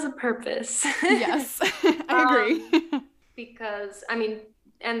definitely has a purpose. Yes, I agree. Because, I mean,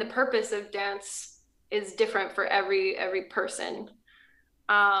 and the purpose of dance is different for every person.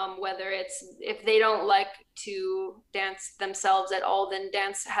 Whether it's, if they don't like to dance themselves at all, then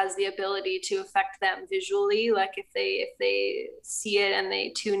dance has the ability to affect them visually. Like if they see it and they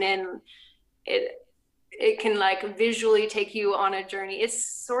tune in, it can like visually take you on a journey. It's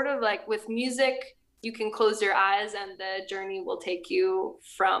sort of like with music, you can close your eyes and the journey will take you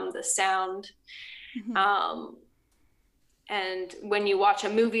from the sound. Mm-hmm. And when you watch a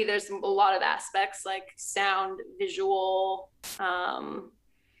movie, there's a lot of aspects like sound, visual,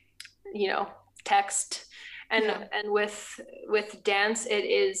 text, and with dance, it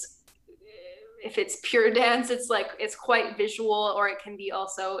is, if it's pure dance, it's quite visual, or it can be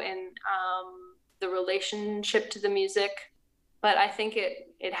also in the relationship to the music. But I think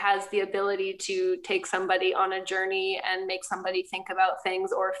it has the ability to take somebody on a journey and make somebody think about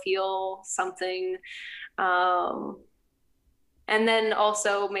things or feel something. And then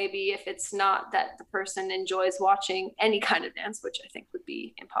also maybe if it's not that the person enjoys watching any kind of dance, which I think would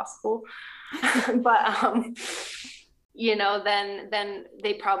be impossible, but then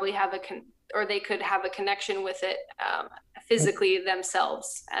they probably have or they could have a connection with it physically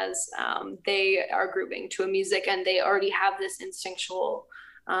themselves, as they are grooving to a music and they already have this instinctual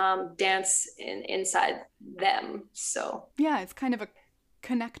dance inside them. So yeah, it's kind of a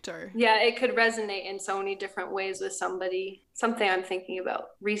connector. Yeah, it could resonate in so many different ways with somebody. Something I'm thinking about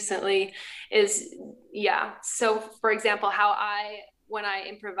recently is, so for example, when I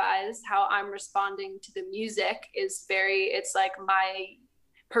improvise, how I'm responding to the music is it's like my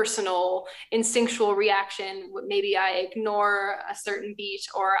personal instinctual reaction. Maybe I ignore a certain beat,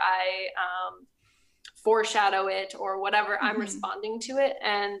 or I foreshadow it, or whatever. Mm-hmm. I'm responding to it.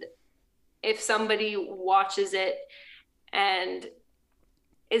 And if somebody watches it and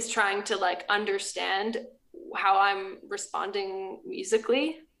is trying to like understand how I'm responding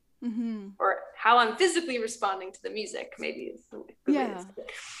musically, mm-hmm. or how I'm physically responding to the music, maybe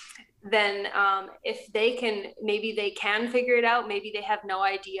then if they can figure it out. Maybe they have no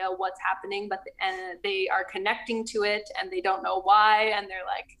idea what's happening, and they are connecting to it and they don't know why, and they're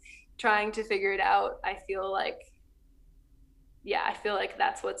like trying to figure it out. I feel like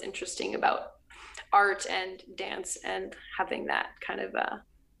that's what's interesting about art and dance, and having that kind of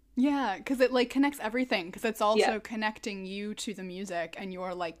because it like connects everything, because it's also connecting you to the music, and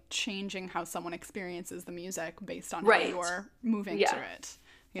you're like changing how someone experiences the music based on how you're moving to it.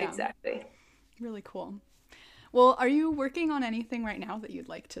 Yeah, exactly. Really cool. Well, are you working on anything right now that you'd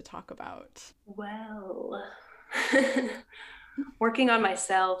like to talk about? Well, working on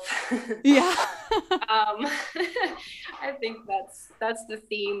myself. Yeah. I think that's the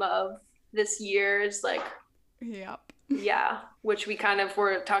theme of this year, is like, which we kind of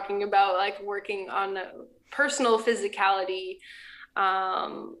were talking about, like working on personal physicality,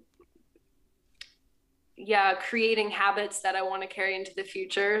 creating habits that I want to carry into the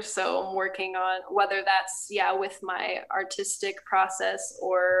future. So I'm working on whether that's with my artistic process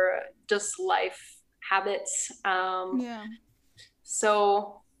or just life habits.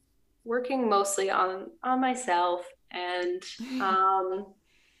 So working mostly on myself, and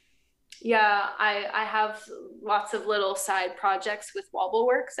I have lots of little side projects with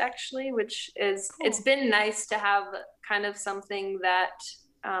Wobbleworks, actually, which is cool. It's been nice to have kind of something that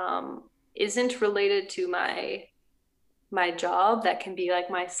isn't related to my job, that can be like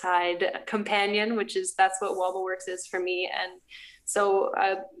my side companion, that's what Wobbleworks is for me. And so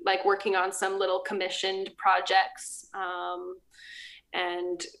I like working on some little commissioned projects,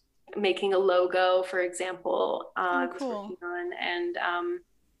 and making a logo, for example, I was working on, and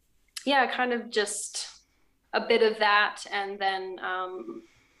kind of just a bit of that, and then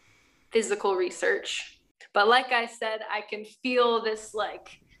physical research. But like I said, I can feel this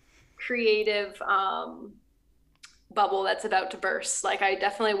like creative bubble that's about to burst. Like I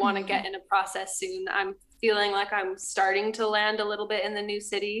definitely want to get in a process soon. I'm feeling like I'm starting to land a little bit in the new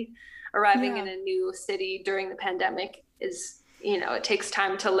city. Arriving in a new city during the pandemic is, it takes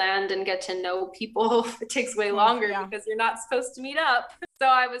time to land and get to know people. It takes way longer because you're not supposed to meet up. So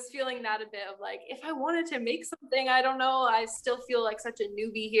I was feeling that a bit of like, if I wanted to make something, I don't know, I still feel like such a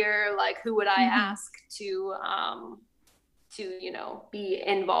newbie here. Like, who would I ask to be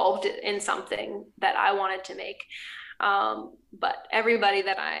involved in something that I wanted to make? But everybody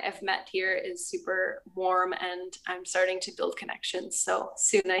that I have met here is super warm, and I'm starting to build connections. So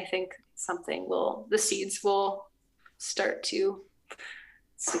soon I think the seeds will start to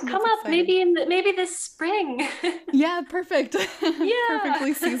come up, maybe this spring. Yeah, perfect. Yeah.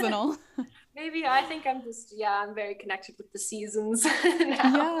 Perfectly seasonal. Maybe I think I'm very connected with the seasons now.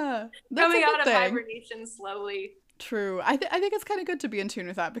 Yeah, that's Coming a good out of thing. hibernation slowly. True. I think it's kind of good to be in tune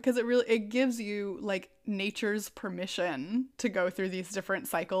with that because it gives you like nature's permission to go through these different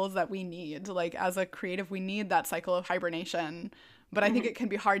cycles that we need. Like as a creative, we need that cycle of hibernation, but I think it can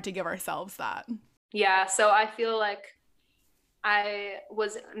be hard to give ourselves that. Yeah, so I feel like I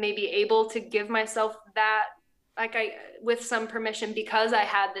was maybe able to give myself that, like, I with some permission, because I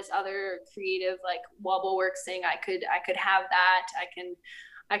had this other creative like Wobbleworks thing. I could have that.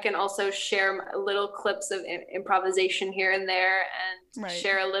 I can also share little clips of improvisation here and there, and Right.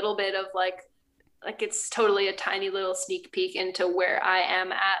 share a little bit of like it's totally a tiny little sneak peek into where I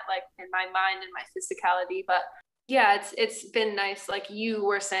am at, like in my mind and my physicality. But yeah, it's been nice, like you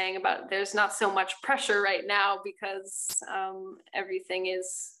were saying, about there's not so much pressure right now because everything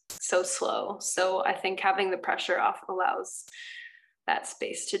is so slow. So I think having the pressure off allows that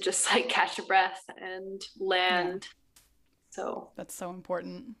space to just like catch a breath and land. Yeah. So That's so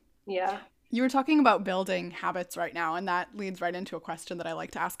important. yeah. You were talking about building habits right now, and that leads right into a question that I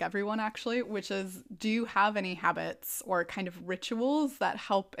like to ask everyone, actually, which is, do you have any habits or kind of rituals that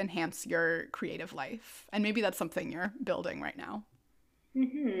help enhance your creative life? And maybe that's something you're building right now.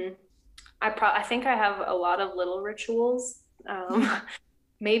 Hmm. I think I have a lot of little rituals.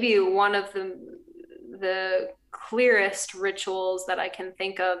 Maybe one of the clearest rituals that I can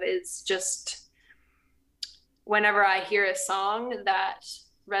think of is just whenever I hear a song that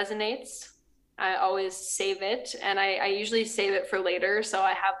resonates, I always save it, and I usually save it for later. So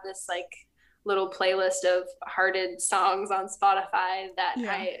I have this like little playlist of hearted songs on Spotify that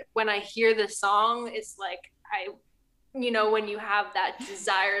Yeah. when I hear the song, it's like when you have that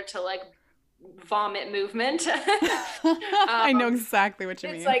desire to like vomit movement. I know exactly what you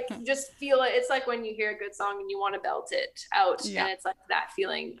It's mean. like, just feel it. It's like when you hear a good song and you want to belt it out, Yeah. and it's like that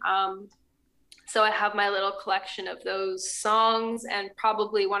feeling. So I have my little collection of those songs, and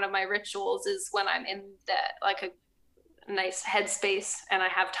probably one of my rituals is when I'm in that like a nice headspace and I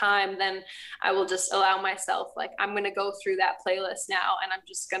have time, then I will just allow myself, like, I'm going to go through that playlist now, and I'm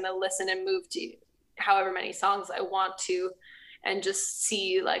just going to listen and move to however many songs I want to, and just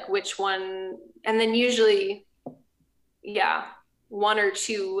see like which one. And then usually, yeah, one or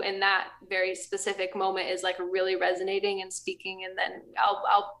two in that very specific moment is like really resonating and speaking, and then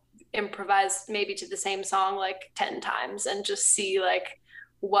I'll improvise maybe to the same song like 10 times and just see like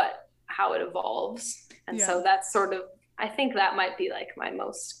how it evolves. And Yeah. so that's sort of, I think that might be like my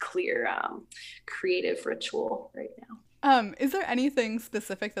most clear creative ritual right now. Is there anything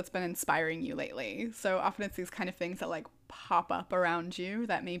specific that's been inspiring you lately? So often it's these kind of things that like pop up around you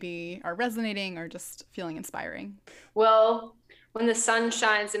that maybe are resonating or just feeling inspiring. Well, when the sun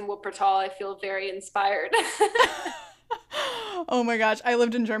shines in Wuppertal, I feel very inspired. Oh my gosh, I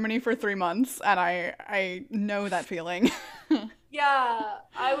lived in Germany for 3 months and I know that feeling. Yeah,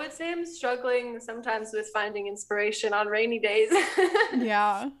 I would say I'm struggling sometimes with finding inspiration on rainy days.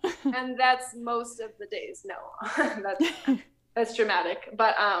 Yeah. And that's most of the days. No, that's dramatic.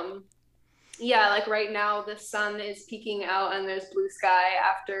 But yeah, like right now the sun is peeking out and there's blue sky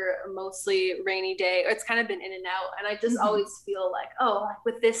after a mostly rainy day. It's kind of been in and out, and I just always feel like, oh,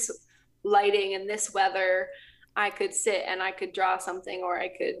 with this lighting and this weather, I could sit and I could draw something, or I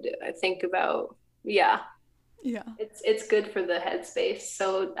could think about, yeah. Yeah. It's good for the headspace.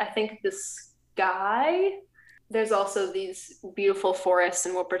 So I think the sky, there's also these beautiful forests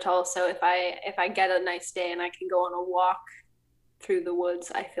in Wuppertal. So if I get a nice day and I can go on a walk through the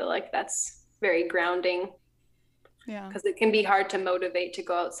woods, I feel like that's very grounding. Yeah. Because it can be hard to motivate to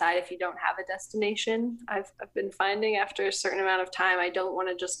go outside if you don't have a destination. I've been finding after a certain amount of time, I don't want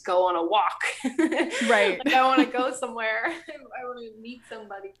to just go on a walk. Right. Like I want to go somewhere. I want to meet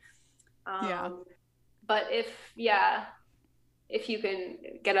somebody. Yeah. But if you can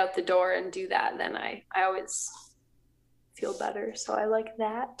get out the door and do that, then I always feel better. So I like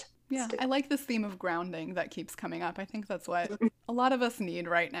that. Yeah, I like this theme of grounding that keeps coming up. I think that's what a lot of us need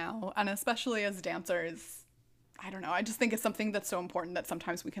right now. And especially as dancers, I don't know, I just think it's something that's so important that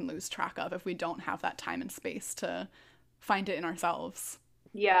sometimes we can lose track of if we don't have that time and space to find it in ourselves.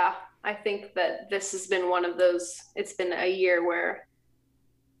 Yeah, I think that this has been one of those, it's been a year where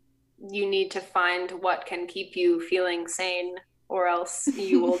you need to find what can keep you feeling sane, or else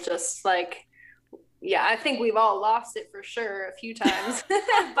you will just like yeah, I think we've all lost it for sure a few times,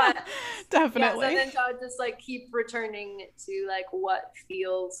 but definitely. Yeah, so then I just like keep returning to like what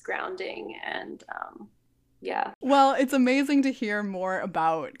feels grounding and yeah. Well, it's amazing to hear more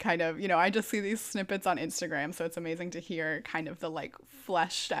about kind of, I just see these snippets on Instagram, so it's amazing to hear kind of the like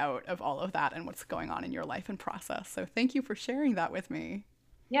fleshed out of all of that and what's going on in your life and process. So thank you for sharing that with me.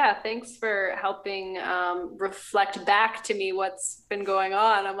 Yeah, thanks for helping reflect back to me what's been going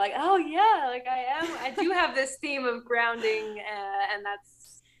on. I'm like, oh yeah, like I do have this theme of grounding, and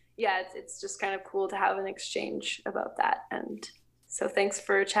that's, yeah, it's just kind of cool to have an exchange about that. And so thanks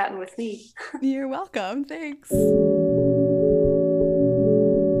for chatting with me. You're welcome. Thanks.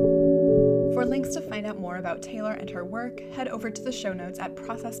 For links to find out more about Taylor and her work, head over to the show notes at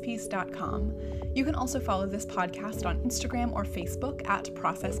processpiece.com. You can also follow this podcast on Instagram or Facebook at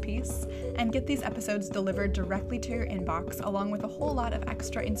processpiece, and get these episodes delivered directly to your inbox, along with a whole lot of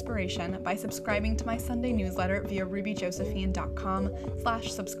extra inspiration by subscribing to my Sunday newsletter via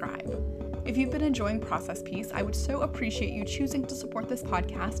rubyjosephine.com/subscribe. If you've been enjoying Process Piece, I would so appreciate you choosing to support this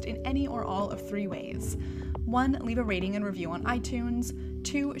podcast in any or all of 3 ways. 1, leave a rating and review on iTunes.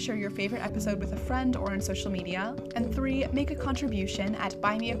 2, share your favorite episode with a friend or on social media. And 3, make a contribution at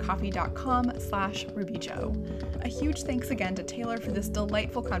buymeacoffee.com/rubyjo. A huge thanks again to Taylor for this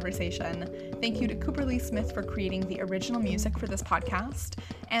delightful conversation. Thank you to Cooper Lee Smith for creating the original music for this podcast.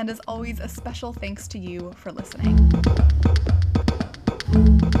 And as always, a special thanks to you for listening.